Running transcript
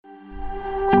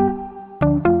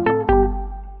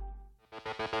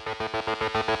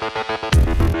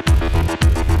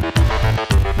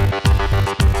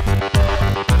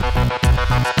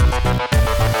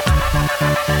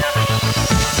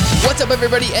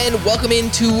and welcome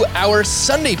into our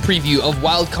Sunday preview of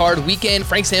Wild Card Weekend.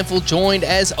 Frank Stanfield joined,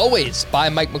 as always, by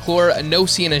Mike McClure. No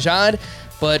Sia Najad,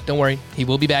 but don't worry, he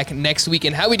will be back next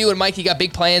weekend. How we doing, Mike? You got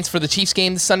big plans for the Chiefs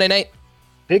game this Sunday night?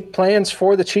 Big plans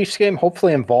for the Chiefs game,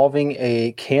 hopefully involving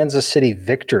a Kansas City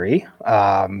victory.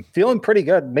 Feeling pretty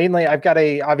good. Mainly, I've got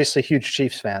obviously huge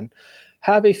Chiefs fan.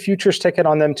 Have a futures ticket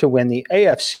on them to win the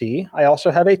AFC. I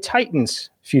also have a Titans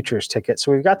futures ticket.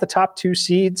 So we've got the top two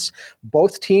seeds.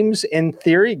 Both teams, in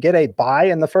theory, get a bye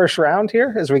in the first round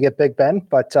here as we get Big Ben.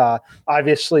 But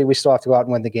obviously, we still have to go out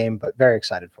and win the game, but very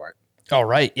excited for it. All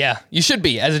right. Yeah, you should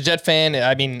be. As a Jet fan,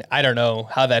 I mean, I don't know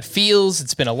how that feels.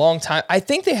 It's been a long time. I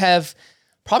think they have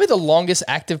probably the longest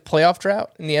active playoff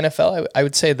drought in the NFL. I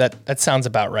would say that sounds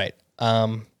about right.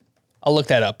 I'll look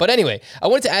that up. But anyway, I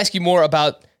wanted to ask you more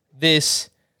about this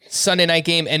Sunday night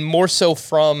game, and more so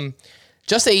from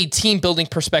just a team building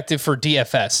perspective for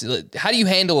DFS. How do you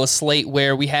handle a slate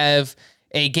where we have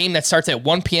a game that starts at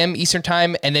 1 p.m. Eastern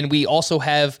time, and then we also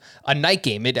have a night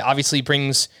game? It obviously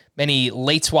brings many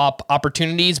late swap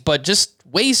opportunities, but just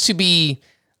ways to be,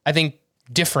 I think,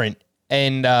 different,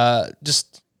 and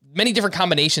just many different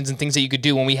combinations and things that you could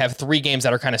do when we have three games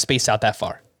that are kind of spaced out that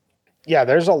far. Yeah,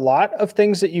 there's a lot of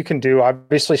things that you can do,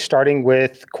 obviously starting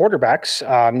with quarterbacks.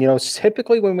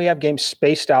 Typically when we have games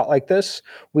spaced out like this,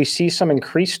 we see some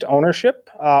increased ownership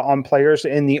on players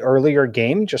in the earlier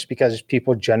game, just because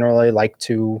people generally like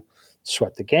to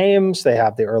sweat the games. They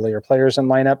have the earlier players in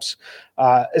lineups.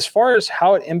 As far as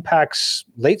how it impacts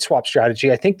late swap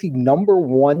strategy, I think the number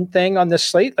one thing on this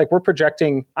slate, like I'm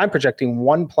projecting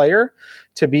one player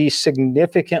to be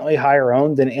significantly higher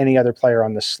owned than any other player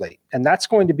on this slate. And that's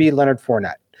going to be Leonard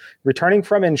Fournette. Returning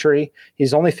from injury,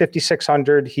 he's only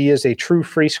 5,600. He is a true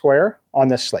free square on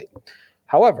this slate.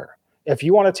 However, if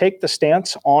you want to take the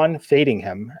stance on fading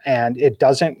him and it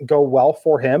doesn't go well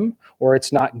for him, or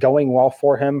it's not going well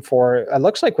for him it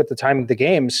looks like with the time of the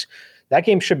games, that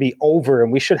game should be over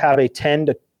and we should have a 10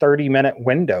 to 30 minute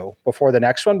window before the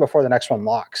next one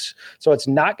locks. So it's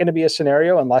not going to be a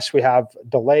scenario unless we have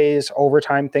delays,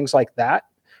 overtime, things like that,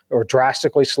 or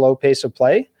drastically slow pace of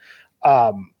play,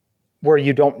 where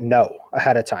you don't know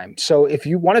ahead of time. So if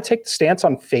you want to take the stance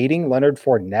on fading Leonard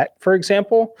Fournette, for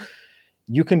example,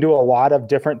 you can do a lot of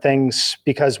different things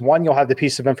because, one, you'll have the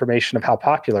piece of information of how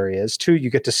popular he is. Two,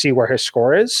 you get to see where his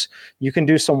score is. You can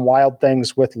do some wild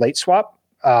things with late swap.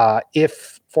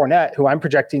 If Fournette, who I'm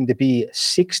projecting to be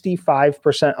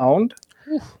 65% owned,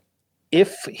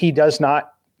 if he does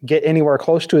not get anywhere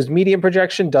close to his median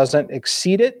projection, doesn't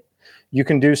exceed it, you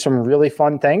can do some really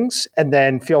fun things, and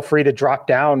then feel free to drop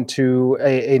down to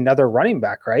another running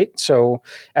back, right? So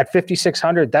at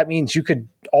 5,600, that means you could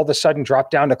all of a sudden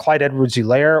drop down to Clyde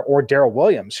Edwards-Helaire or Darrell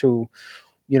Williams, who,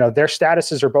 their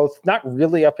statuses are both not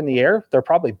really up in the air. They're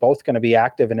probably both going to be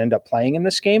active and end up playing in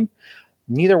this game.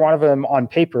 Neither one of them on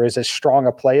paper is as strong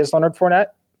a play as Leonard Fournette,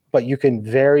 but you can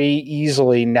very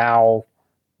easily now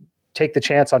take the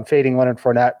chance on fading Leonard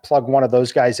Fournette, plug one of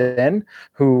those guys in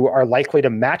who are likely to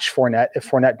match Fournette if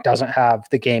Fournette doesn't have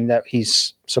the game that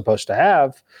he's supposed to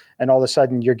have. And all of a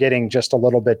sudden you're getting just a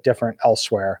little bit different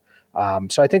elsewhere.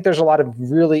 So I think there's a lot of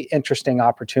really interesting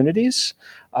opportunities.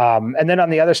 And then on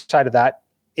the other side of that,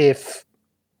 if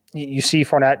you see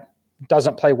Fournette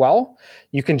doesn't play well,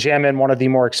 you can jam in one of the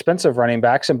more expensive running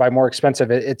backs. And by more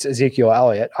expensive, it's Ezekiel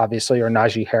Elliott, obviously, or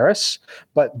Najee Harris.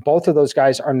 But both of those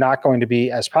guys are not going to be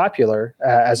as popular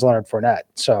as Leonard Fournette.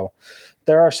 So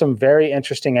there are some very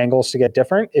interesting angles to get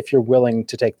different if you're willing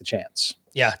to take the chance.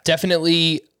 Yeah,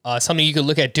 definitely something you could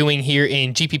look at doing here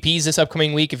in GPPs this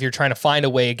upcoming week if you're trying to find a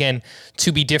way, again,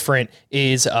 to be different,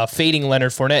 is fading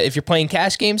Leonard Fournette. If you're playing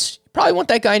cash games, you probably want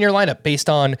that guy in your lineup based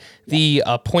on the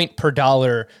point per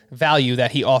dollar value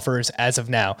that he offers as of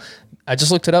now. I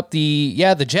just looked it up. The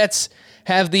Jets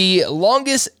have the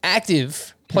longest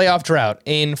active playoff drought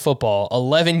in football,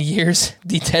 11 years.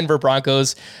 The Denver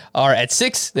Broncos are at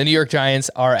 6. The New York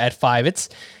Giants are at 5.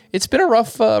 It's been a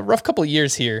rough couple of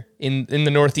years here in the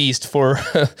Northeast for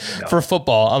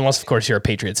football, unless, of course, you're a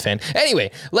Patriots fan. Anyway,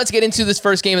 let's get into this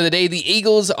first game of the day. The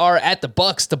Eagles are at the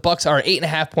Bucs. The Bucs are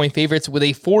 8.5-point favorites with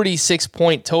a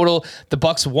 46-point total. The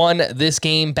Bucs won this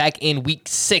game back in Week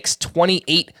 6,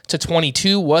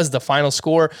 28-22 was the final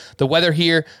score. The weather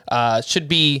here should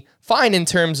be fine in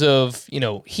terms of,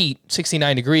 heat,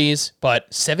 69 degrees, but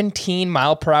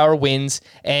 17-mile-per-hour winds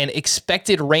and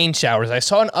expected rain showers. I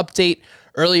saw an update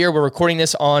earlier, we're recording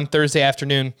this on Thursday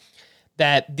afternoon,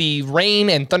 that the rain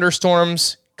and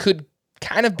thunderstorms could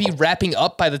kind of be wrapping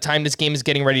up by the time this game is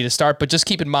getting ready to start. But just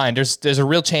keep in mind, there's a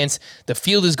real chance the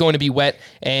field is going to be wet,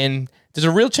 and there's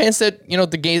a real chance that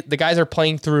the guys are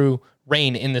playing through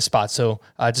rain in this spot. So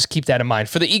just keep that in mind.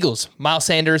 For the Eagles, Miles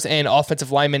Sanders and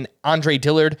offensive lineman Andre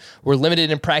Dillard were limited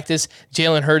in practice.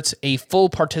 Jalen Hurts, a full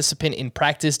participant in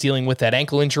practice, dealing with that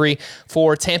ankle injury.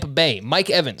 For Tampa Bay, Mike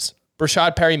Evans,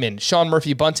 Rashad Perryman, Sean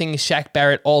Murphy-Bunting, Shaq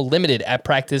Barrett, all limited at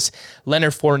practice.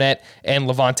 Leonard Fournette and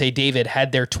Levante David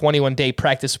had their 21-day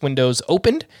practice windows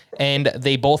opened, and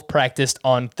they both practiced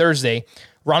on Thursday.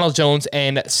 Ronald Jones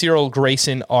and Cyril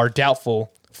Grayson are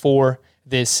doubtful for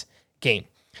this game.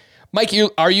 Mike,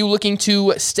 are you looking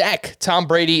to stack Tom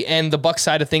Brady and the Bucs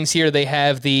side of things here? They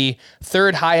have the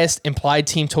third highest implied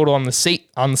team total on the slate,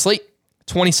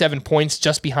 27 points,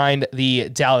 just behind the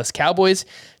Dallas Cowboys.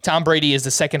 Tom Brady is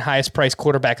the second highest priced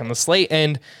quarterback on the slate,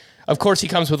 and of course he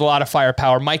comes with a lot of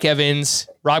firepower. Mike Evans,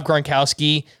 Rob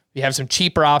Gronkowski. We have some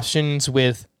cheaper options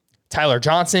with Tyler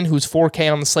Johnson, who's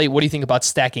 4K on the slate. What do you think about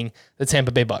stacking the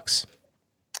Tampa Bay Bucs?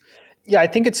 Yeah, I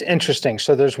think it's interesting.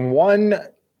 So there's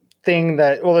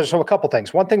there's a couple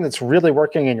things. One thing that's really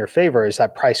working in your favor is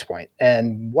that price point.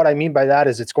 And what I mean by that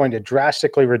is it's going to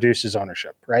drastically reduce his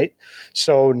ownership, right?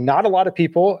 So not a lot of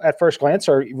people at first glance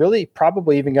are really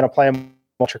probably even going to play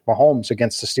Patrick Mahomes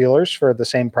against the Steelers for the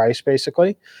same price,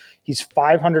 basically. He's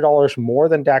 $500 more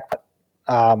than Dak.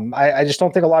 I just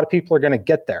don't think a lot of people are going to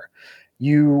get there.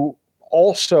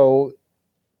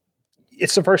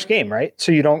 It's the first game, right?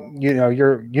 So you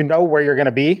know where you're going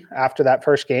to be after that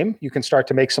first game. You can start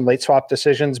to make some late swap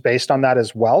decisions based on that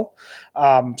as well.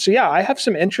 I have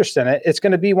some interest in it. It's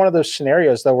going to be one of those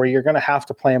scenarios though, where you're going to have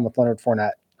to play him with Leonard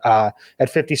Fournette at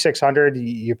 5,600.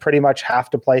 You pretty much have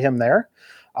to play him there.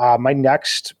 My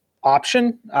next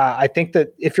option, I think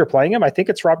that if you're playing him, I think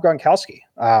it's Rob Gronkowski.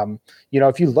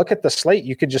 If you look at the slate,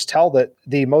 you could just tell that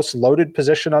the most loaded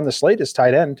position on the slate is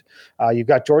tight end. You've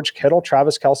got George Kittle,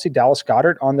 Travis Kelce, Dallas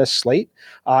Goedert on this slate,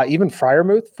 even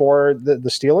Freiermuth for the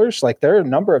Steelers. Like, there are a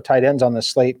number of tight ends on this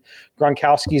slate.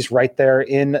 Gronkowski's right there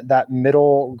in that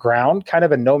middle ground, kind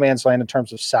of a no man's land in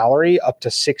terms of salary, up to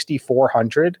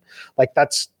 6,400. Like,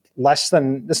 that's it's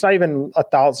not even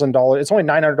 $1,000. It's only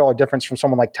 $900 difference from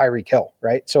someone like Tyreek Hill,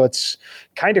 right? So it's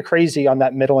kind of crazy on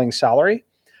that middling salary.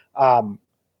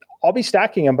 I'll be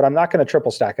stacking him, but I'm not going to triple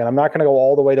stack it. I'm not going to go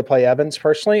all the way to play Evans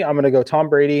personally. I'm going to go Tom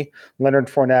Brady, Leonard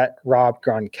Fournette, Rob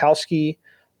Gronkowski,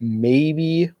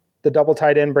 maybe the double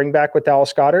tight end bring back with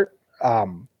Dallas Goedert.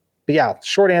 But yeah,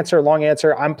 short answer, long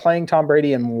answer. I'm playing Tom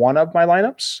Brady in one of my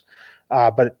lineups,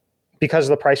 but because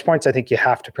of the price points, I think you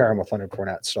have to pair him with Leonard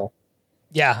Fournette still.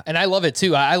 Yeah, and I love it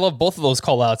too. I love both of those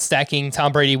call-outs, stacking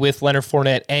Tom Brady with Leonard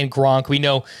Fournette and Gronk. We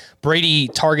know Brady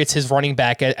targets his running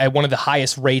back at one of the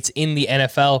highest rates in the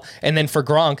NFL. And then for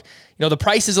Gronk, the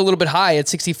price is a little bit high at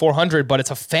 6,400, but it's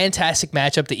a fantastic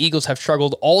matchup. The Eagles have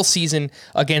struggled all season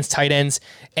against tight ends,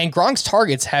 and Gronk's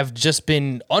targets have just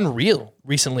been unreal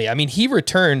recently. I mean, he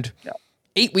returned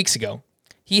 8 weeks ago.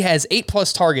 He has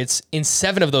 8+ targets in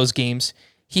 7 of those games.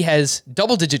 He has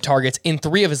double-digit targets in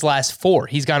 3 of his last 4.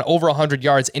 He's gone over 100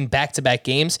 yards in back-to-back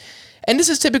games. And this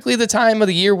is typically the time of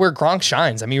the year where Gronk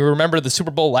shines. I mean, remember the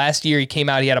Super Bowl last year? He came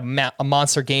out, he had a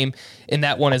monster game in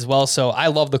that one as well. So I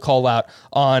love the call-out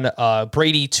on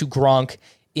Brady to Gronk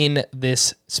in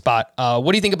this spot.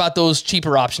 What do you think about those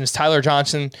cheaper options? Tyler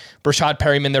Johnson, Rashad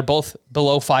Perryman, they're both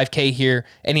below 5K here.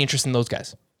 Any interest in those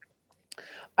guys?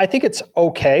 I think it's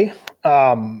okay.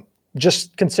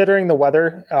 Just considering the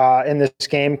weather in this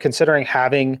game, considering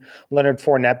having Leonard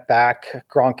Fournette back,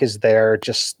 Gronk is there,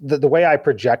 just the way I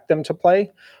project them to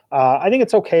play, I think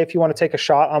it's okay if you want to take a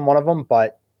shot on one of them,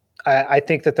 but I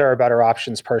think that there are better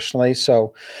options personally.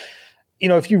 So,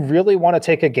 if you really want to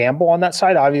take a gamble on that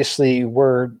side, obviously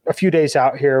we're a few days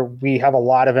out here. We have a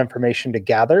lot of information to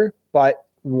gather, but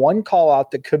one call out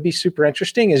that could be super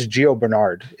interesting is Gio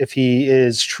Bernard, if he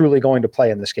is truly going to play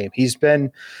in this game. He's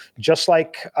been just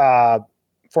like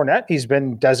Fournette. He's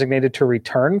been designated to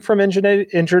return from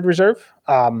injured reserve.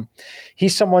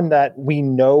 He's someone that we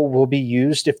know will be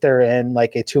used if they're in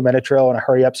like a 2-minute drill and a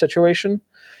hurry up situation.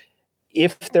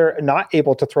 If they're not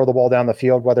able to throw the ball down the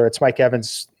field, whether it's Mike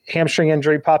Evans' hamstring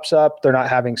injury pops up, they're not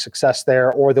having success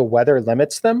there, or the weather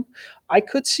limits them, I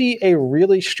could see a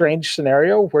really strange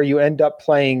scenario where you end up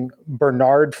playing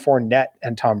Bernard, Fournette,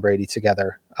 and Tom Brady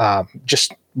together.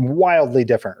 Just wildly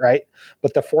different, right?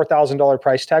 But the $4,000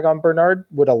 price tag on Bernard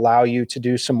would allow you to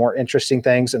do some more interesting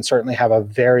things and certainly have a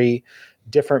very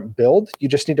different build. You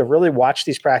just need to really watch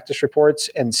these practice reports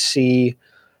and see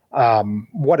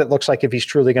what it looks like if he's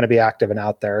truly going to be active and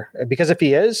out there. Because if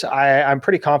he is, I'm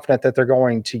pretty confident that they're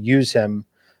going to use him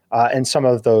in some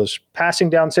of those passing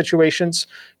down situations.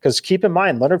 Because keep in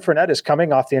mind, Leonard Fournette is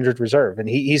coming off the injured reserve, and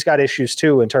he's got issues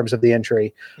too in terms of the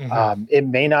injury. Mm-hmm. It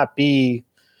may not be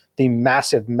the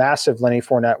massive Lenny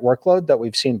Fournette workload that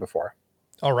we've seen before.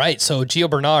 All right. So Gio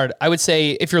Bernard, I would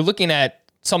say if you're looking at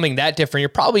something that different, you're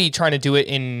probably trying to do it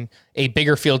in a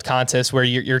bigger field contest where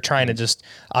you're trying to just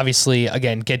obviously,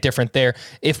 again, get different there.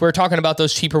 If we're talking about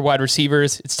those cheaper wide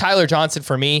receivers, it's Tyler Johnson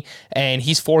for me, and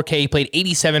he's 4K. He played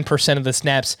 87% of the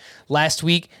snaps last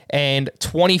week, and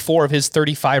 24 of his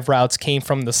 35 routes came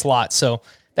from the slot. So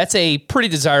that's a pretty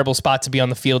desirable spot to be on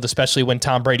the field, especially when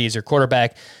Tom Brady is your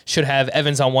quarterback. Should have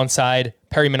Evans on one side,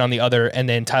 Perryman on the other, and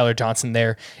then Tyler Johnson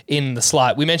there in the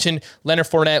slot. We mentioned Leonard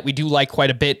Fournette. We do like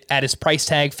quite a bit at his price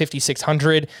tag,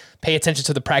 $5,600. Pay attention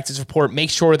to the practice report. Make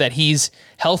sure that he's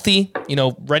healthy,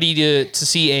 ready to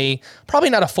see probably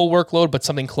not a full workload, but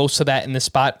something close to that in this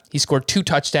spot. He scored 2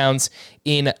 touchdowns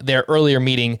in their earlier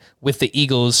meeting with the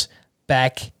Eagles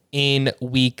back in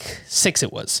week 6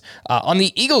 it was. On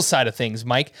the Eagles side of things,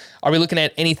 Mike, are we looking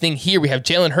at anything here? We have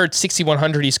Jalen Hurts,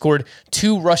 6,100. He scored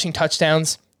 2 rushing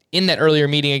touchdowns in that earlier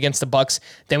meeting against the Bucs.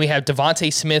 Then we have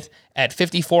Devontae Smith at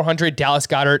 5,400, Dallas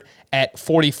Goedert at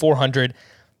 4,400.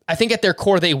 I think at their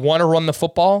core, they want to run the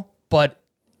football, but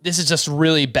this is just a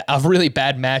really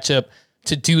bad matchup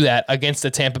to do that against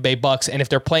the Tampa Bay Bucs. And if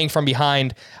they're playing from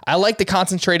behind, I like the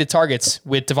concentrated targets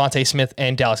with Devontae Smith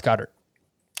and Dallas Goedert.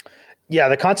 Yeah,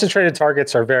 the concentrated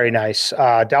targets are very nice.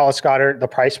 Dallas Goedert, the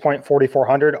price point,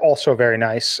 4,400, also very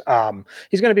nice.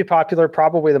 He's going to be popular,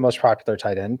 probably the most popular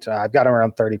tight end. I've got him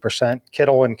around 30%.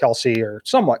 Kittle and Kelsey are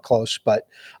somewhat close, but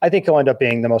I think he'll end up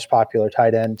being the most popular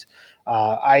tight end.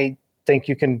 I think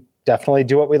you can definitely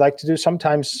do what we like to do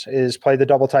sometimes is play the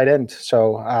double tight end.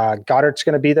 So Goddard's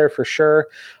going to be there for sure.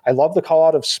 I love the call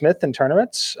out of Smith in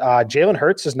tournaments. Jalen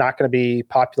Hurts is not going to be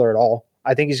popular at all.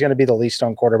 I think he's going to be the least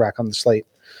owned quarterback on the slate.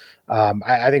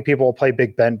 I think people will play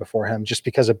Big Ben before him just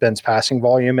because of Ben's passing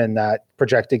volume and that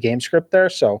projected game script there.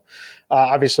 So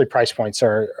obviously price points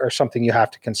are something you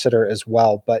have to consider as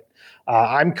well. But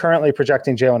I'm currently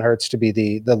projecting Jalen Hurts to be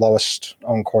the lowest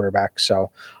owned quarterback.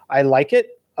 So I like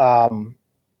it.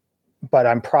 But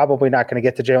I'm probably not going to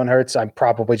get to Jalen Hurts. I'm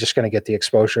probably just going to get the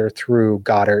exposure through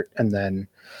Goddard and then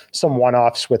some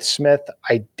one-offs with Smith.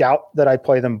 I doubt that I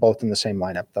play them both in the same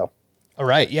lineup, though. All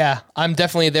right, yeah. I'm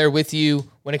definitely there with you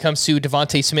when it comes to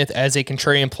Devontae Smith as a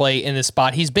contrarian play in this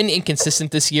spot. He's been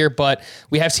inconsistent this year, but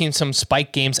we have seen some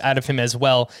spike games out of him as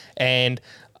well. And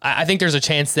I think there's a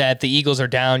chance that the Eagles are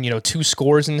down, 2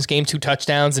 scores in this game, 2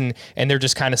 touchdowns, and they're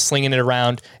just kind of slinging it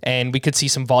around. And we could see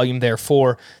some volume there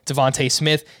for Devontae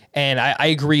Smith. And I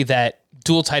agree that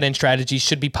dual tight end strategies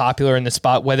should be popular in this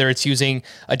spot, whether it's using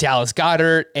a Dallas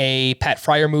Goedert, a Pat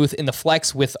Freiermuth in the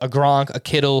flex with a Gronk, a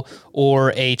Kittle,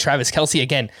 or a Travis Kelce.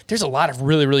 Again, there's a lot of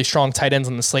really, really strong tight ends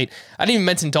on the slate. I didn't even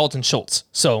mention Dalton Schultz.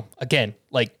 So again,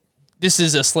 this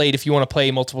is a slate if you want to play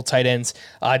multiple tight ends.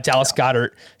 Dallas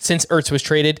Goedert, since Ertz was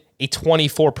traded, a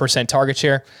 24% target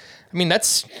share. I mean,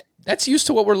 that's used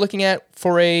to what we're looking at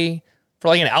for an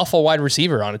alpha wide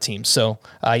receiver on a team. So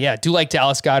do like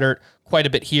Dallas Goedert quite a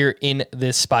bit here in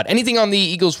this spot. Anything on the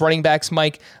Eagles running backs,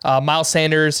 Mike? Miles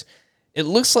Sanders, it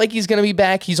looks like he's going to be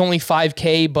back. He's only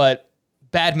 5K, but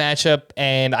bad matchup,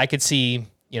 and I could see,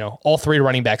 all 3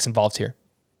 running backs involved here.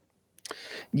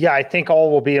 Yeah, I think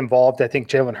all will be involved. I think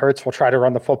Jalen Hurts will try to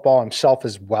run the football himself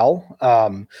as well.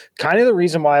 Kind of the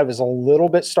reason why I was a little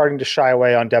bit starting to shy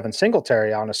away on Devin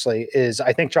Singletary, honestly, is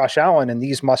I think Josh Allen in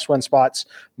these must-win spots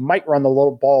might run the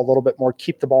ball a little bit more,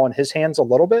 keep the ball in his hands a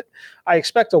little bit. I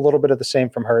expect a little bit of the same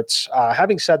from Hurts.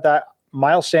 Having said that,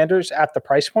 Miles Sanders at the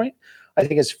price point, I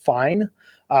think is fine.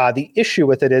 The issue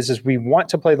with it is we want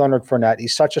to play Leonard Fournette.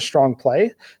 He's such a strong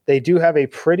play. They do have a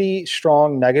pretty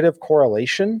strong negative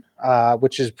correlation,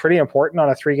 which is pretty important on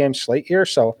a 3-game slate here.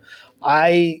 So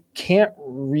I can't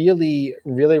really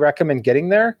recommend getting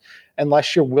there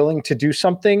unless you're willing to do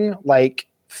something like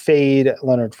fade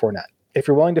Leonard Fournette. If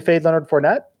you're willing to fade Leonard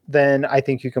Fournette, then I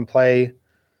think you can play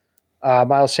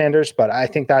Miles Sanders. But I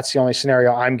think that's the only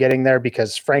scenario I'm getting there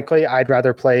because, frankly, I'd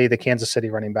rather play the Kansas City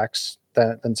running backs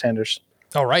than Sanders.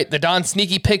 All right, the Don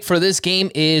sneaky pick for this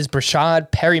game is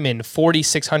Brashad Perryman,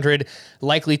 4,600,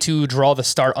 likely to draw the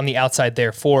start on the outside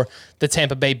there for the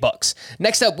Tampa Bay Bucs.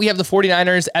 Next up, we have the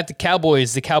 49ers at the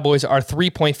Cowboys. The Cowboys are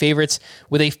 3-point favorites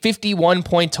with a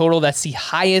 51-point total. That's the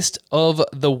highest of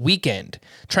the weekend.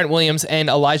 Trent Williams and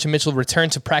Elijah Mitchell return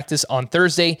to practice on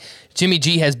Thursday. Jimmy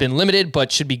G has been limited,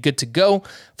 but should be good to go.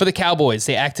 For the Cowboys,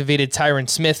 they activated Tyron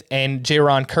Smith and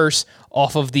Jaron Kearse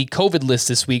off of the COVID list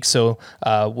this week, so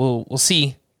we'll see.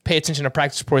 Pay attention to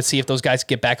practice reports, see if those guys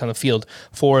get back on the field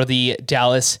for the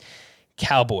Dallas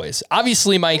Cowboys.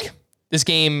 Obviously, Mike, this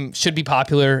game should be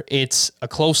popular. It's a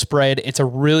close spread. It's a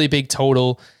really big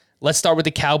total. Let's start with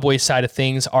the Cowboys side of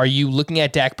things. Are you looking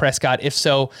at Dak Prescott? If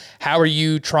so, how are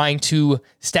you trying to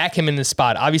stack him in this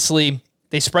spot? Obviously,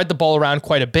 they spread the ball around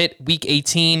quite a bit. Week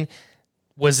 18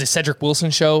 was the Cedric Wilson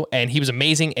show, and he was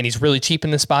amazing, and he's really cheap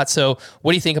in this spot. So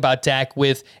what do you think about Dak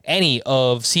with any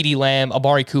of CeeDee Lamb,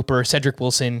 Amari Cooper, Cedric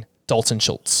Wilson, Dalton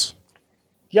Schultz?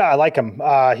 Yeah, I like him.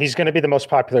 He's going to be the most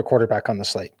popular quarterback on the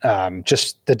slate.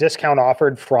 Just the discount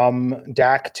offered from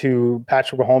Dak to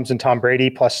Patrick Mahomes and Tom Brady,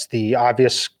 plus the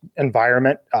obvious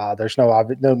environment. There's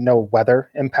no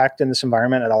weather impact in this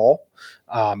environment at all.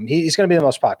 He's going to be the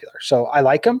most popular. So I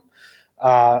like him.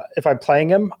 If I'm playing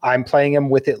him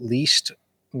with at least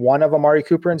one of Amari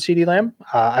Cooper and CeeDee Lamb.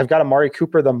 I've got Amari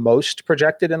Cooper the most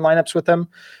projected in lineups with him.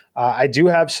 I do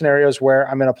have scenarios where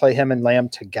I'm going to play him and Lamb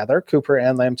together, Cooper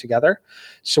and Lamb together.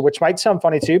 So, which might sound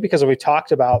funny too, because we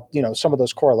talked about, some of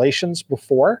those correlations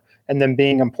before and them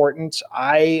being important.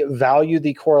 I value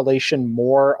the correlation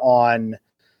more on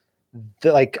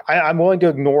I'm willing to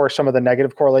ignore some of the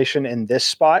negative correlation in this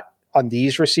spot on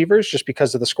these receivers, just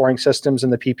because of the scoring systems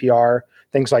and the PPR,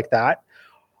 things like that.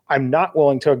 I'm not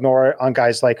willing to ignore it on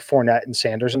guys like Fournette and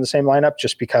Sanders in the same lineup,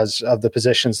 just because of the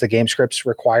positions the game scripts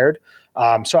required.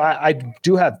 So I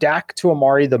do have Dak to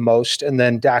Amari the most, and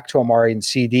then Dak to Amari and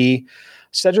CD.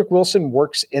 Cedric Wilson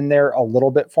works in there a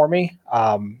little bit for me.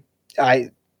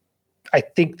 I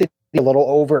think that he's a little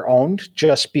over-owned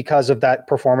just because of that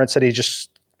performance that he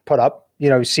just put up.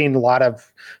 We've seen a lot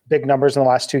of big numbers in the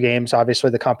last two games.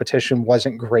 Obviously, the competition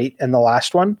wasn't great in the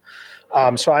last one.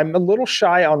 So I'm a little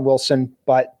shy on Wilson,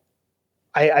 but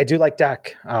I do like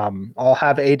Dak. I'll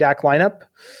have a Dak lineup.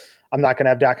 I'm not going to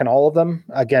have Dak in all of them.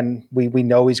 Again, we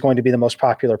know he's going to be the most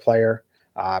popular player,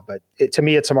 but to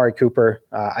me, it's Amari Cooper.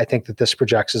 I think that this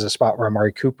projects as a spot where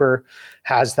Amari Cooper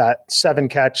has that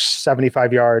 7-catch,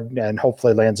 75-yard, and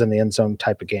hopefully lands in the end zone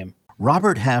type of game.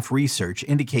 Robert Half research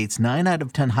indicates 9 out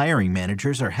of 10 hiring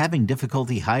managers are having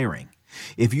difficulty hiring.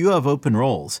 If you have open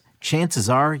roles, chances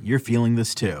are you're feeling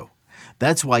this too.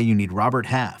 That's why you need Robert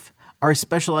Half. Our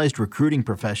specialized recruiting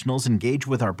professionals engage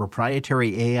with our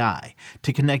proprietary AI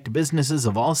to connect businesses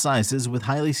of all sizes with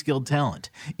highly skilled talent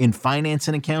in finance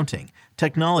and accounting,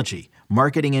 technology,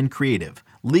 marketing and creative,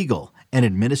 legal, and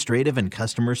administrative and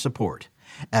customer support.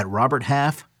 At Robert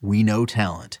Half, we know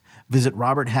talent. Visit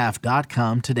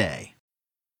roberthalf.com today.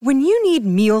 When you need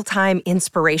mealtime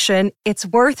inspiration, it's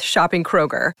worth shopping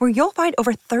Kroger, where you'll find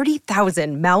over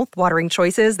 30,000 mouth-watering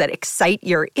choices that excite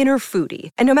your inner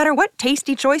foodie. And no matter what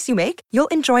tasty choice you make, you'll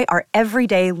enjoy our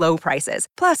everyday low prices,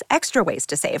 plus extra ways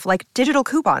to save, like digital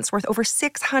coupons worth over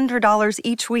 $600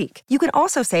 each week. You can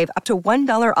also save up to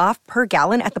 $1 off per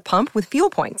gallon at the pump with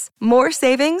fuel points. More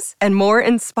savings and more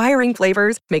inspiring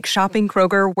flavors make shopping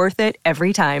Kroger worth it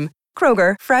every time.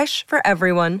 Kroger, fresh for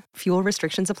everyone. Fuel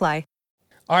restrictions apply.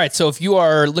 All right, so if you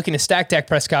are looking to stack Dak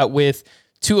Prescott with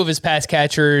two of his pass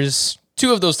catchers,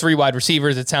 two of those three wide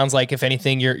receivers, it sounds like, if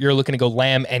anything, you're looking to go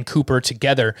Lamb and Cooper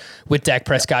together with Dak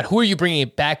Prescott. Who are you bringing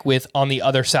it back with on the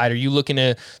other side? Are you looking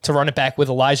to run it back with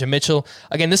Elijah Mitchell?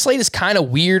 Again, this slate is kind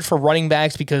of weird for running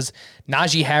backs because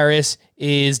Najee Harris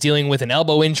is dealing with an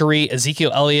elbow injury.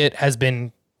 Ezekiel Elliott has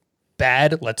been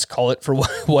bad. Let's call it for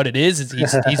what it is.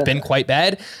 He's been quite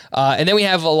bad. And then we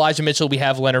have Elijah Mitchell. We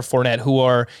have Leonard Fournette, who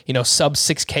are, sub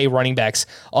 6K running backs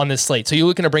on this slate. So you're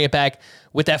looking to bring it back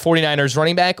with that 49ers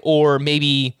running back, or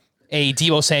maybe a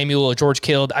Deebo Samuel, a George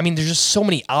Kittle. I mean, there's just so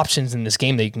many options in this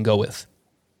game that you can go with.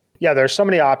 Yeah, there's so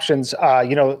many options.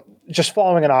 Just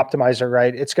following an optimizer,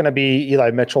 right? It's going to be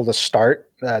Eli Mitchell to start.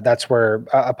 That's where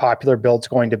a popular build's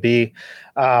going to be.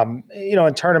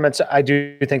 In tournaments, I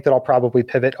do think that I'll probably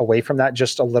pivot away from that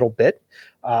just a little bit.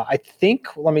 I think,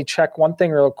 let me check one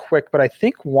thing real quick, but I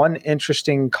think one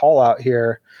interesting call out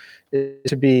here is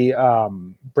to be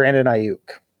Brandon Ayuk.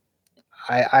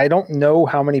 I don't know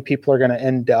how many people are going to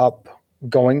end up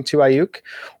going to Ayuk.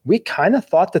 We kind of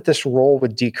thought that this role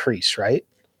would decrease, right?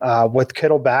 With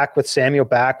Kittle back, with Samuel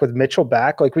back, with Mitchell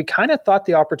back, we kind of thought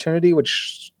the opportunity would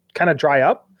kind of dry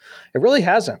up. It really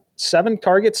hasn't. 7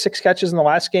 targets, 6 catches in the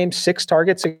last game, 6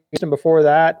 targets against him before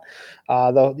that. He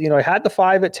had the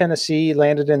 5 at Tennessee,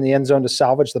 landed in the end zone to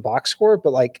salvage the box score.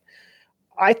 But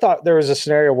I thought there was a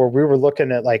scenario where we were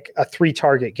looking at a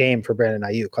 3-target game for Brandon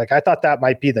Ayuk. I thought that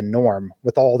might be the norm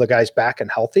with all the guys back and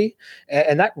healthy.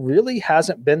 And that really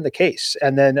hasn't been the case.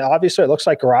 And then obviously it looks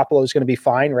like Garoppolo is going to be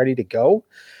fine, ready to go.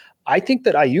 I think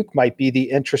that Ayuk might be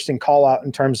the interesting call out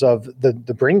in terms of the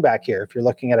bring back here. If you're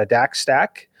looking at a Dak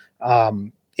stack, I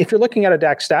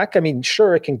mean,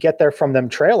 sure, it can get there from them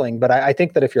trailing, but I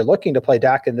think that if you're looking to play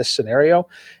Dak in this scenario,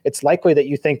 it's likely that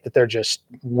you think that they're just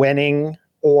winning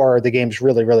or the game's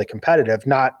really, really competitive,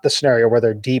 not the scenario where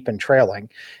they're deep and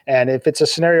trailing. And if it's a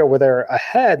scenario where they're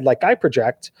ahead, like I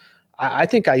project, I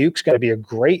think Ayuk's going to be a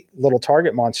great little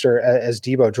target monster as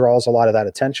Deebo draws a lot of that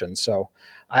attention. So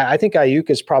I think Ayuk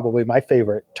is probably my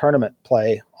favorite tournament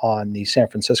play on the San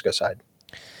Francisco side.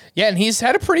 Yeah, and he's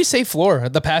had a pretty safe floor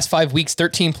the past 5 weeks,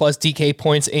 13 plus DK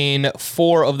points in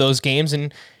 4 of those games,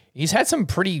 and he's had some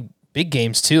pretty big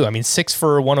games too. I mean, 6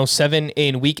 for 107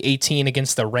 in week 18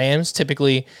 against the Rams,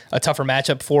 typically a tougher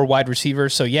matchup for wide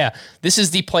receivers. So yeah, this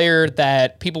is the player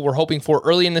that people were hoping for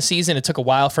early in the season. It took a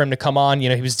while for him to come on. You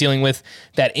know, he was dealing with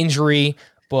that injury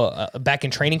back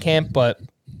in training camp, but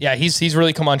yeah, he's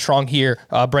really come on strong here.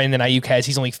 Brandon Ayuk has.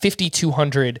 He's only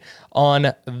 5,200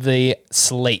 on the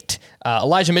slate.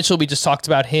 Elijah Mitchell, we just talked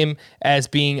about him as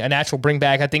being a natural bring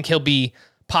back. I think he'll be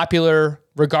popular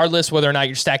regardless whether or not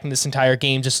you're stacking this entire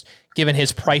game, just given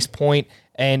his price point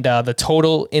and the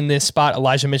total in this spot.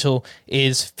 Elijah Mitchell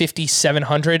is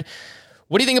 5,700.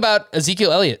 What do you think about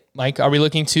Ezekiel Elliott, Mike? Are we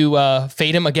looking to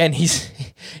fade him again?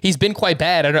 He's been quite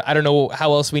bad. I don't know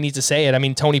how else we need to say it. I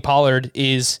mean, Tony Pollard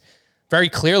is very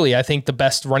clearly, I think, the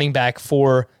best running back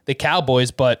for the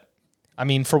Cowboys, but I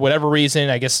mean, for whatever reason,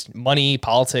 I guess money,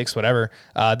 politics, whatever,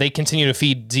 they continue to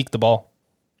feed Zeke the ball.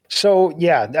 So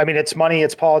yeah, I mean, it's money,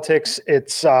 it's politics,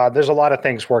 it's there's a lot of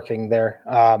things working there.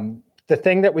 The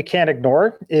thing that we can't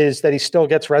ignore is that he still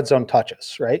gets red zone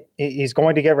touches, right? He's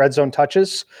going to get red zone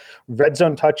touches. Red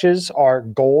zone touches are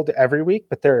gold every week,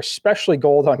 but they're especially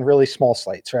gold on really small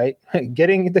slates, right?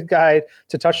 Getting the guy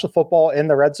to touch the football in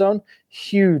the red zone,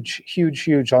 huge, huge,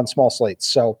 huge on small slates.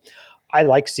 So I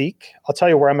like Zeke. I'll tell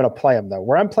you where I'm going to play him, though.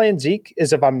 Where I'm playing Zeke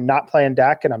is if I'm not playing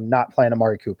Dak and I'm not playing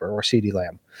Amari Cooper or CeeDee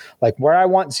Lamb. Like where I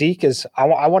want Zeke is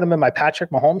I want him in my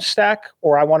Patrick Mahomes stack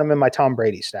or I want him in my Tom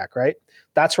Brady stack, right?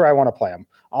 That's where I want to play him.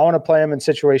 I want to play him in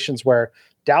situations where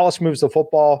Dallas moves the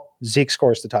football, Zeke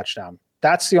scores the touchdown.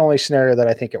 That's the only scenario that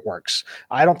I think it works.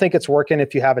 I don't think it's working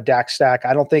if you have a Dak stack.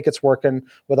 I don't think it's working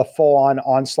with a full-on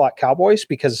onslaught Cowboys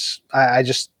because I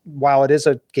just, while it is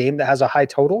a game that has a high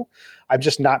total, I'm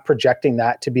just not projecting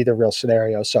that to be the real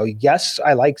scenario. So yes,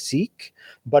 I like Zeke,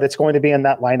 but it's going to be in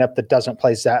that lineup that doesn't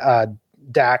play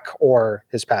Dak or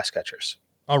his pass catchers.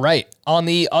 All right. On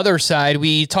the other side,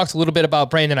 we talked a little bit about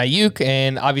Brandon Ayuk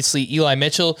and obviously Eli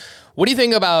Mitchell. What do you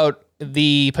think about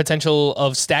the potential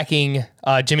of stacking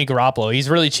Jimmy Garoppolo? He's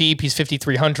really cheap. He's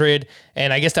 5,300.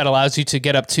 And I guess that allows you to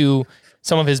get up to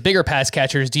some of his bigger pass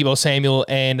catchers, Deebo Samuel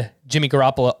and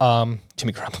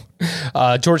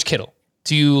George Kittle.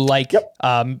 Do you like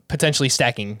potentially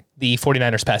stacking the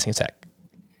 49ers passing attack?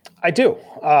 I do.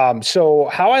 So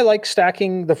how I like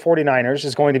stacking the 49ers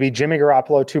is going to be Jimmy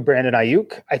Garoppolo to Brandon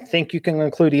Ayuk. I think you can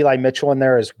include Eli Mitchell in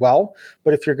there as well.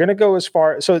 But if you're going to go as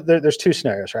far, so there's 2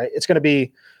 scenarios, right? It's going to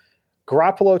be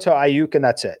Garoppolo to Ayuk, and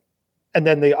that's it. And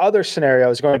then the other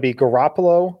scenario is going to be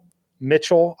Garoppolo,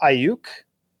 Mitchell, Ayuk,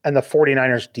 and the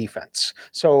 49ers defense.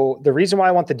 So the reason why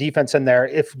I want the defense in there,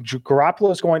 if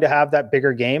Garoppolo is going to have that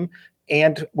bigger game,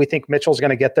 and we think Mitchell's going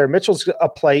to get there. Mitchell's a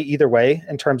play either way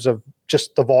in terms of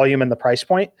just the volume and the price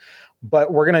point.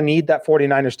 But we're going to need that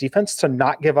 49ers defense to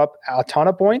not give up a ton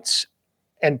of points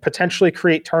and potentially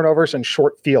create turnovers in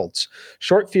short fields.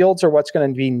 Short fields are what's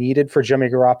going to be needed for Jimmy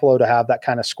Garoppolo to have that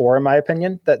kind of score, in my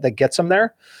opinion, that gets him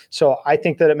there. So I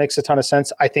think that it makes a ton of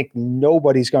sense. I think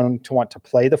nobody's going to want to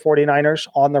play the 49ers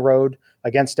on the road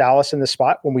against Dallas in this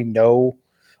spot when we know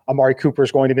Amari Cooper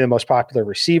is going to be the most popular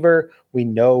receiver. We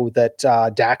know that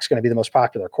Dak's going to be the most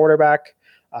popular quarterback.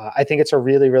 I think it's a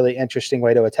really, really interesting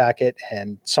way to attack it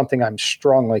and something I'm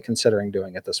strongly considering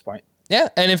doing at this point. Yeah,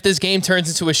 and if this game turns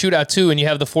into a shootout too and you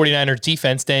have the 49ers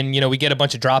defense, then we get a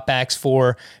bunch of dropbacks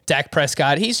for Dak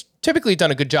Prescott. He's typically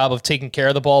done a good job of taking care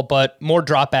of the ball, but more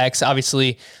dropbacks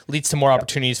obviously leads to more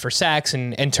opportunities for sacks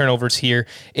and turnovers here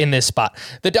in this spot.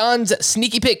 The Dons'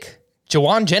 sneaky pick,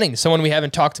 Jawan Jennings, someone we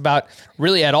haven't talked about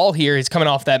really at all here. He's coming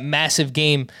off that massive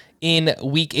game in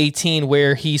week 18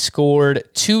 where he scored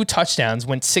 2 touchdowns,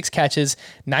 went 6 catches,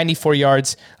 94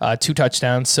 yards, 2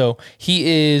 touchdowns. So he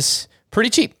is pretty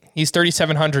cheap. He's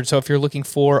 3,700. So if you're looking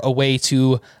for a way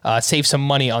to save some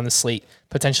money on the slate,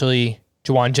 potentially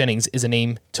Jawan Jennings is a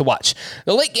name to watch.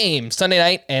 The late game, Sunday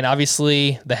night, and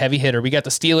obviously the heavy hitter. We got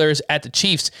the Steelers at the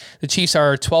Chiefs. The Chiefs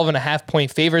are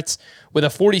 12.5-point favorites with a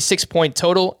 46-point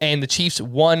total, and the Chiefs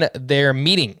won their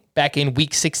meeting back in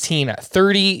week 16,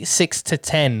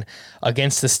 36-10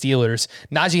 against the Steelers.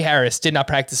 Najee Harris did not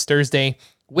practice Thursday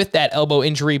with that elbow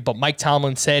injury, but Mike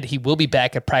Tomlin said he will be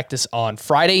back at practice on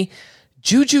Friday.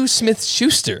 Juju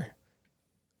Smith-Schuster,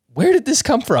 where did this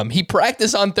come from? He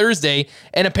practiced on Thursday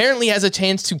and apparently has a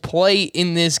chance to play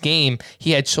in this game. He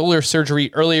had shoulder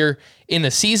surgery earlier in the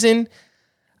season.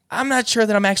 I'm not sure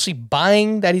that I'm actually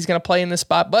buying that he's going to play in this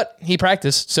spot, but he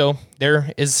practiced, so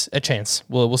there is a chance.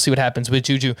 We'll see what happens with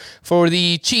Juju. For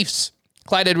the Chiefs,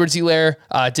 Clyde Edwards-Helaire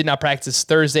did not practice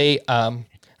Thursday.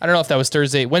 I don't know if that was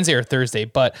Wednesday or Thursday,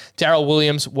 but Darrell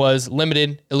Williams was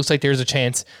limited. It looks like there's a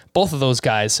chance both of those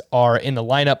guys are in the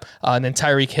lineup. And then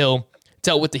Tyreek Hill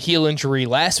dealt with the heel injury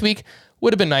last week.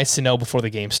 Would have been nice to know before the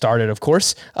game started, of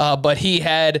course. But he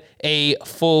had a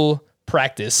full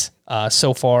practice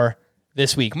so far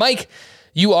this week. Mike,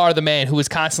 you are the man who is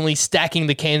constantly stacking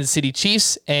the Kansas City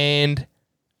Chiefs, and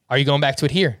are you going back to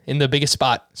it here in the biggest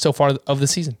spot so far of the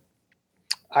season?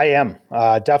 I am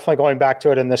definitely going back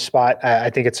to it in this spot. I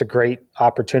think it's a great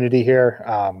opportunity here.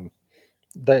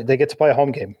 They get to play a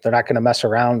home game. They're not going to mess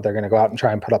around. They're going to go out and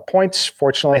try and put up points.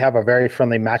 Fortunately, have a very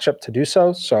friendly matchup to do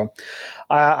so. So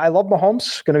I love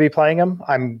Mahomes. Going to be playing him.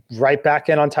 I'm right back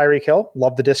in on Tyreek Hill.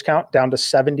 Love the discount down to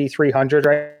 7,300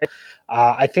 right.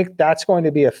 I think that's going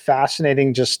to be a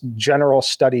fascinating, just general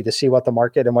study to see what the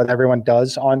market and what everyone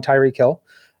does on Tyreek Hill.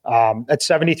 At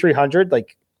 7,300,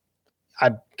 like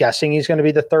I'm guessing he's going to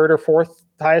be the third or fourth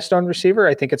highest owned receiver.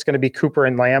 I think it's going to be Cooper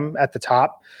and Lamb at the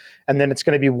top. And then it's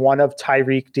going to be one of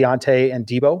Tyreek, Deontay, and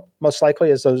Debo, most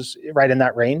likely, as those right in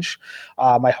that range.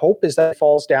 My hope is that it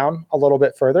falls down a little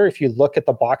bit further. If you look at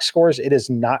the box scores, it is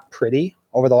not pretty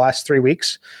over the last 3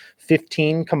 weeks.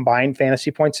 15 combined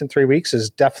fantasy points in 3 weeks is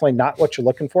definitely not what you're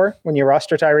looking for when you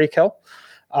roster Tyreek Hill.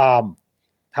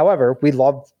 However, we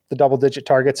love the double-digit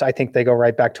targets. I think they go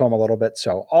right back to him a little bit.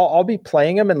 So I'll be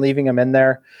playing him and leaving him in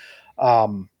there.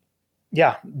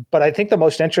 Yeah, but I think the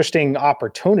most interesting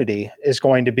opportunity is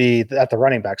going to be at the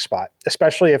running back spot,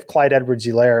 especially if Clyde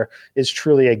Edwards-Helaire is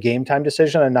truly a game-time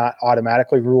decision and not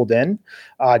automatically ruled in.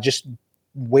 Just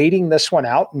waiting this one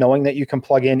out, knowing that you can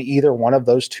plug in either one of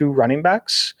those two running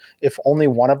backs, if only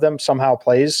one of them somehow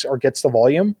plays or gets the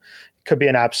volume, could be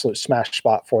an absolute smash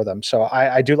spot for them. So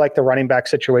I do like the running back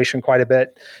situation quite a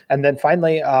bit. And then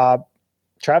finally,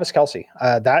 Travis Kelce.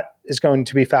 That is going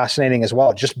to be fascinating as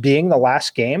well. Just being the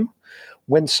last game,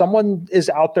 when someone is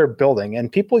out there building,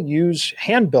 and people use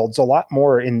hand builds a lot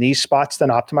more in these spots than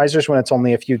optimizers when it's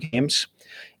only a few games.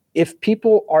 If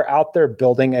people are out there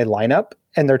building a lineup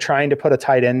and they're trying to put a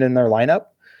tight end in their lineup,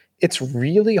 it's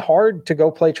really hard to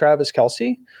go play Travis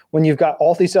Kelce when you've got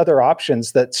all these other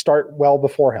options that start well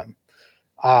before him.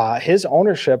 His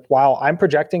ownership, while I'm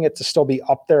projecting it to still be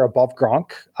up there above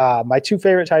Gronk, my two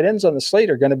favorite tight ends on the slate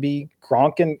are going to be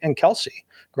Gronk and Kelce.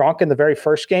 Gronk in the very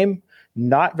first game,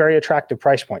 not very attractive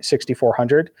price point,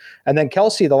 6,400. And then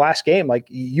Kelce, the last game, like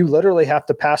you literally have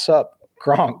to pass up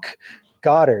Gronk,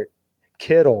 Goddard,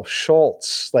 Kittle,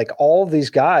 Schultz, like all of these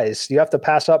guys you have to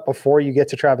pass up before you get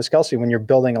to Travis Kelce when you're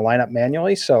building a lineup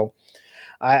manually. So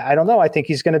I don't know. I think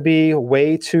he's going to be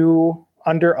way too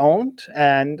under-owned,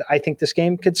 and I think this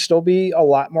game could still be a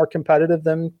lot more competitive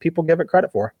than people give it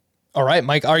credit for. All right,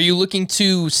 Mike, are you looking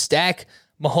to stack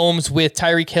Mahomes with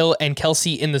Tyreek Hill and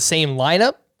Kelce in the same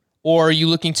lineup? Or are you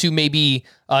looking to maybe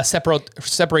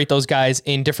separate those guys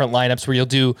in different lineups where you'll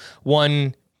do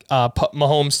one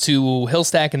Mahomes to Hill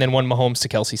stack and then one Mahomes to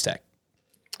Kelce stack?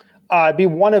 It'd be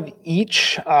one of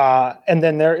each. And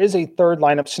then there is a third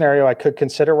lineup scenario I could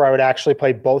consider where I would actually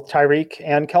play both Tyreek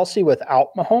and Kelce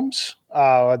without Mahomes.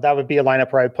 That would be a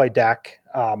lineup where I would play Dak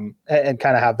and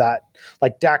kind of have that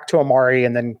like Dak to Amari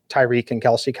and then Tyreek and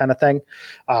Kelce kind of thing.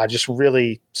 Just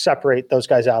really separate those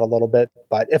guys out a little bit.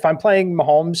 But if I'm playing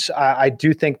Mahomes, I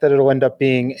do think that it'll end up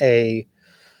being a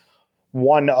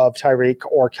one of Tyreek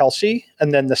or Kelce.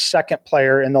 And then the second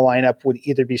player in the lineup would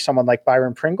either be someone like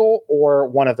Byron Pringle or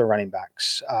one of the running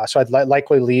backs. So I'd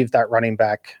likely leave that running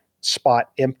back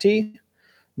spot empty,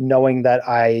 knowing that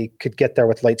I could get there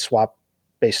with late swap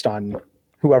based on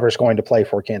whoever's going to play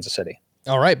for Kansas City.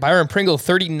 All right, Byron Pringle,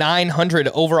 3,900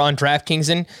 over on DraftKings.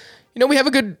 And, we have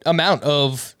a good amount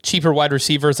of cheaper wide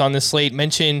receivers on this slate.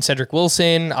 Mentioned Cedric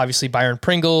Wilson, obviously Byron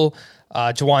Pringle.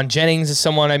 Jawan Jennings is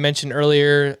someone I mentioned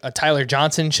earlier. Tyler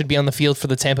Johnson should be on the field for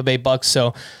the Tampa Bay Bucks.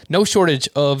 So no shortage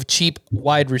of cheap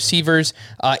wide receivers.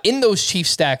 In those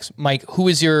Chiefs stacks, Mike, who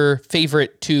is your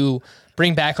favorite to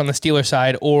bring back on the Steelers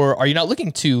side? Or are you not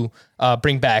looking to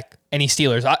bring back any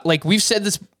Steelers? Like we've said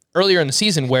this earlier in the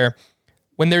season where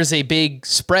when there's a big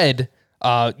spread,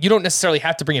 you don't necessarily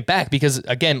have to bring it back because,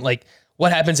 again, like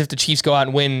what happens if the Chiefs go out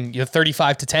and win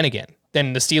 35-10 again?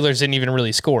 Then the Steelers didn't even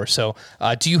really score. So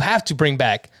do you have to bring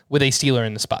back with a Steeler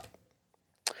in the spot?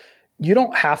 You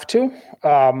don't have to.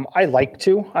 I like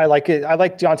to. I like it. I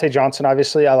like Deontay Johnson,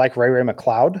 obviously. I like Ray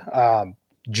McLeod.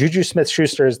 Juju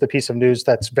Smith-Schuster is the piece of news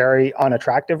that's very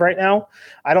unattractive right now.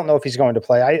 I don't know if he's going to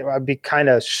play. I'd be kind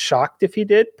of shocked if he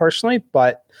did, personally.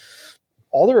 But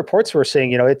all the reports we're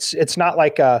seeing, it's not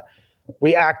like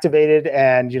we activated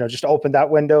and, just opened that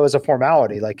window as a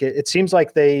formality. Like it seems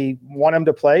like they want him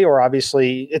to play, or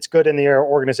obviously it's good in the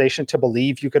organization to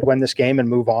believe you could win this game and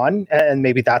move on. And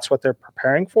maybe that's what they're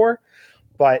preparing for.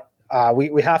 but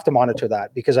we have to monitor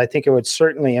that because I think it would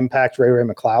certainly impact Ray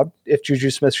McLeod if Juju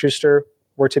Smith-Schuster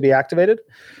were to be activated.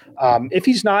 If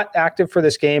he's not active for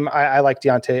this game, I like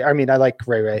Deontay. I mean, I like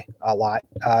Ray a lot.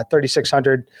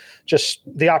 3,600, just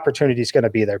the opportunity is going to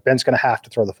be there. Ben's going to have to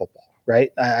throw the football,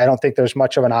 right? I don't think there's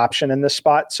much of an option in this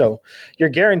spot. So you're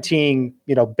guaranteeing,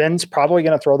 Ben's probably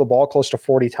going to throw the ball close to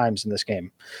 40 times in this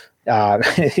game.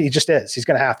 He just is. He's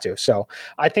going to have to. So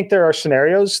I think there are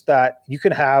scenarios that you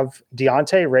could have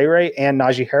Deontay, Ray, and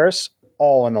Najee Harris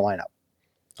all in the lineup.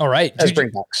 All right. As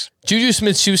bringbacks. Juju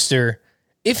Smith-Schuster,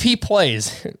 if he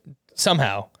plays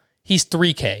somehow, he's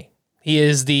 $3K. He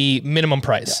is the minimum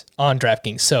price on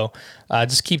DraftKings. So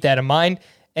just keep that in mind.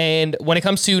 And when it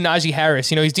comes to Najee Harris,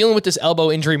 he's dealing with this elbow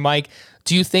injury, Mike.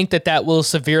 Do you think that will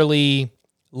severely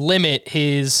limit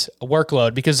his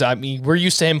workload? Because, we're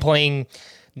used to him playing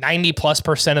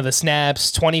 90+% of the snaps,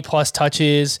 20+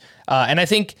 touches. And I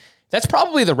think that's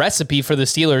probably the recipe for the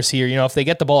Steelers here. If they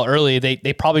get the ball early,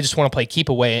 they probably just want to play keep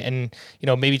away and,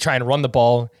 maybe try and run the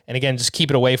ball. And again, just keep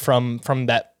it away from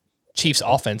that Chiefs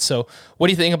offense. So what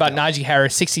do you think about Najee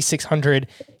Harris, 6,600?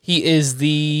 He is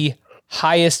the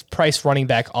highest priced running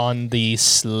back on the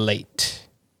slate.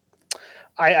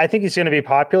 I think he's going to be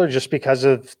popular just because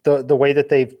of the way that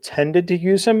they've tended to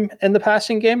use him in the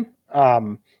passing game.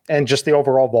 And just the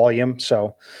overall volume.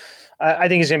 So I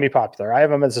think he's going to be popular. I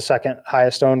have him as the second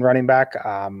highest owned running back.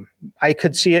 I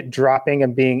could see it dropping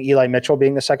and being Eli Mitchell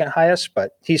being the second highest,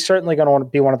 but he's certainly going to want to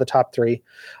be one of the top three.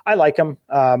 I like him.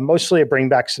 Mostly a bring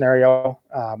back scenario.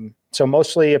 So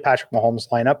mostly a Patrick Mahomes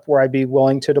lineup where I'd be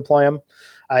willing to deploy him.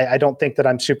 I don't think that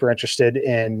I'm super interested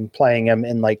in playing him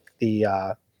in like the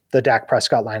Dak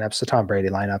Prescott lineups, the Tom Brady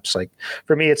lineups. Like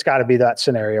for me, it's got to be that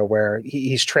scenario where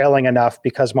he's trailing enough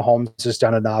because Mahomes has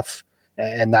done enough,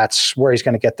 and that's where he's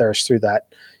going to get there is through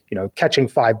that, catching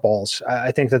 5 balls.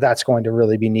 I think that's going to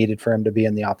really be needed for him to be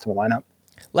in the optimal lineup.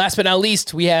 Last but not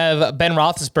least, we have Ben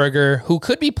Roethlisberger, who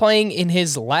could be playing in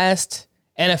his last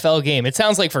NFL game. It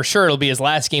sounds like for sure it'll be his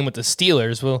last game with the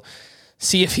Steelers. We'll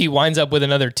see if he winds up with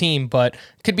another team, but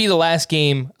could be the last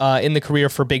game in the career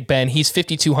for Big Ben. He's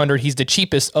 5,200. He's the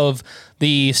cheapest of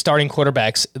the starting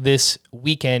quarterbacks this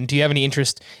weekend. Do you have any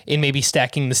interest in maybe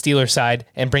stacking the Steelers side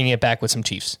and bringing it back with some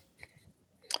Chiefs?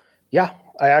 Yeah,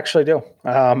 I actually do.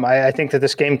 I think that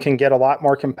this game can get a lot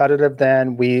more competitive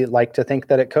than we like to think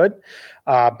that it could,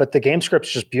 but the game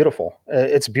script's just beautiful.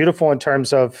 It's beautiful in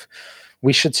terms of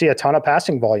we should see a ton of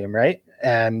passing volume, right?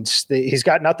 And he's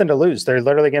got nothing to lose. They're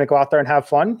literally going to go out there and have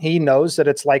fun. He knows that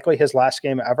it's likely his last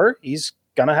game ever. He's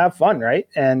going to have fun, right?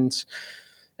 And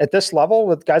at this level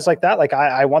with guys like that, like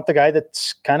I want the guy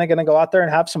that's kind of going to go out there and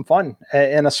have some fun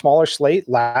in a smaller slate.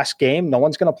 Last game, no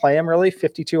one's going to play him really,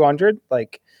 5,200.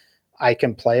 Like I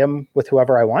can play him with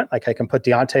whoever I want. Like I can put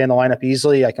Deontay in the lineup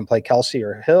easily. I can play Kelsey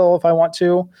or Hill if I want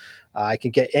to. I can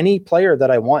get any player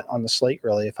that I want on the slate,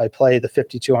 really, if I play the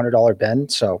 $5,200 Ben.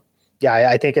 So,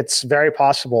 yeah, I think it's very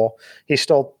possible he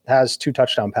still has 2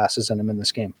 touchdown passes in him in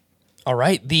this game. All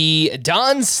right. The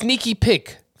Don sneaky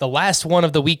pick, the last one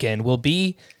of the weekend, will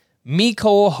be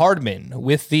Mecole Hardman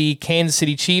with the Kansas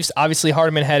City Chiefs. Obviously,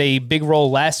 Hardman had a big role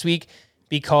last week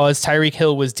because Tyreek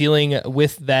Hill was dealing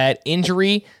with that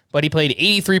injury, but he played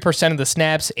 83% of the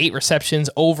snaps, 8 receptions,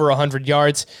 over 100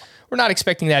 yards. We're not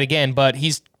expecting that again, but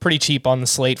he's pretty cheap on the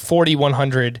slate,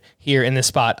 4,100 here in this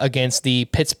spot against the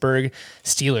Pittsburgh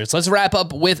Steelers. Let's wrap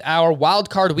up with our Wild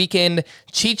Card Weekend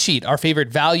cheat sheet, our favorite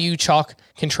value, chalk,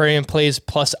 contrarian plays,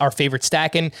 plus our favorite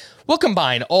stack. And we'll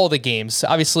combine all the games.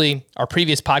 Obviously, our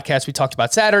previous podcast, we talked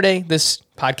about Saturday. This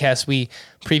podcast, we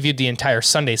previewed the entire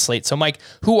Sunday slate. So, Mike,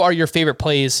 who are your favorite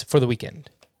plays for the weekend?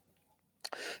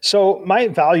 So my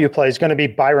value play is going to be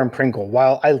Byron Pringle.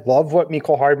 While I love what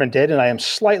Mecole Hardman did, and I am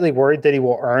slightly worried that he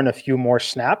will earn a few more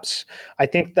snaps, I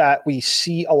think that we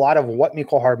see a lot of what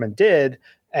Mecole Hardman did,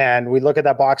 and we look at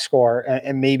that box score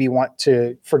and maybe want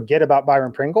to forget about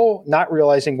Byron Pringle, not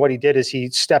realizing what he did is he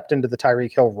stepped into the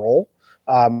Tyreek Hill role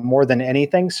more than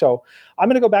anything. So I'm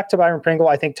going to go back to Byron Pringle.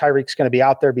 I think Tyreek's going to be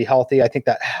out there, be healthy. I think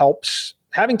that helps.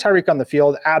 Having Tyreek on the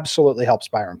field absolutely helps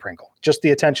Byron Pringle. Just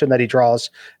the attention that he draws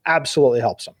absolutely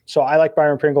helps him. So I like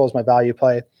Byron Pringle as my value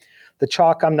play. The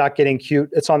chalk, I'm not getting cute.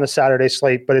 It's on the Saturday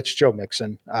slate, but it's Joe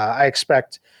Mixon. I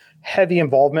expect heavy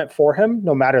involvement for him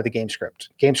no matter the game script.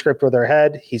 Game script where they're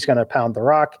ahead, he's going to pound the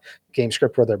rock. Game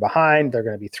script where they're behind, they're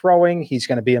going to be throwing. He's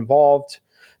going to be involved.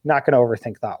 Not going to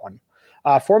overthink that one.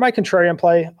 For my contrarian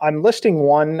play, I'm listing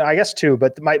one, I guess 2,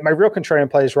 but my real contrarian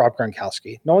play is Rob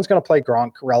Gronkowski. No one's going to play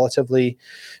Gronk relatively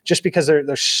just because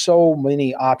there's so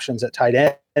many options at tight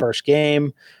end first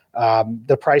game.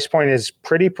 The price point is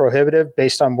pretty prohibitive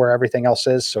based on where everything else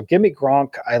is. So give me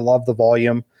Gronk. I love the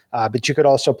volume. but you could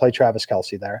also play Travis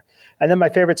Kelce there. And then my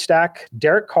favorite stack,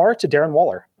 Derek Carr to Darren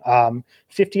Waller.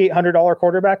 $5,800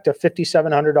 quarterback to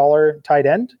 $5,700 tight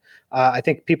end. I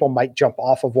think people might jump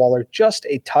off of Waller just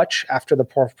a touch after the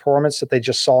performance that they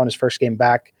just saw in his first game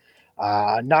back.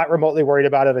 Not remotely worried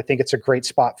about it. I think it's a great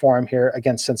spot for him here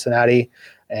against Cincinnati.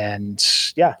 And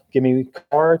yeah, give me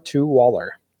Carr to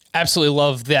Waller. Absolutely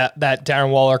love that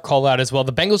Darren Waller call out as well.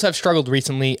 The Bengals have struggled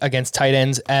recently against tight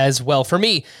ends as well. For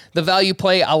me, the value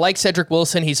play, I like Cedric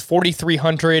Wilson. He's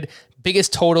 4,300.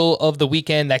 Biggest total of the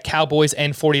weekend, that Cowboys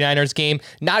and 49ers game.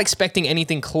 Not expecting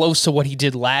anything close to what he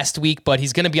did last week, but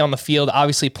he's going to be on the field,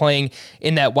 obviously playing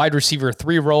in that wide receiver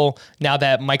 3 role now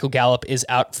that Michael Gallup is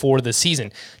out for the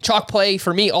season. Chalk play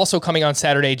for me also coming on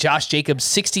Saturday. Josh Jacobs,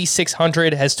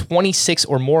 6,600, has 26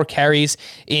 or more carries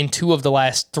in 2 of the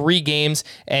last 3 games.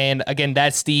 And again,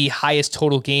 that's the highest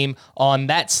total game on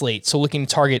that slate. So looking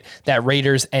to target that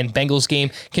Raiders and Bengals game.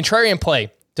 Contrarian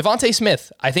play. Devontae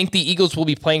Smith, I think the Eagles will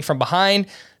be playing from behind.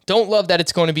 Don't love that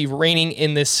it's going to be raining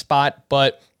in this spot,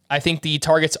 but I think the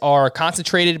targets are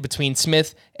concentrated between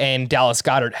Smith and Dallas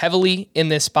Goedert heavily in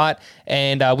this spot,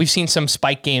 and we've seen some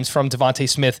spike games from Devontae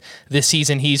Smith this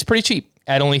season. He's pretty cheap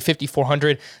at only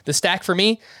 $5,400. The stack for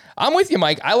me, I'm with you,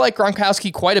 Mike. I like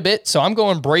Gronkowski quite a bit, so I'm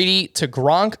going Brady to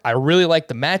Gronk. I really like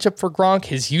the matchup for Gronk.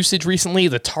 His usage recently,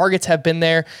 the targets have been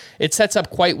there. It sets up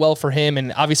quite well for him,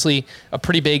 and obviously a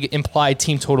pretty big implied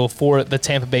team total for the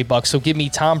Tampa Bay Bucks. So give me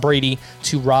Tom Brady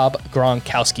to Rob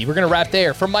Gronkowski. We're going to wrap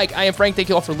there. For Mike, I am Frank. Thank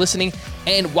you all for listening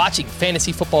and watching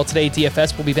Fantasy Football Today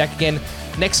DFS. We'll be back again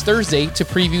next Thursday to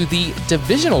preview the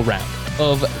divisional round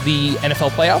of the NFL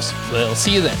playoffs. We'll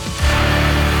see you then.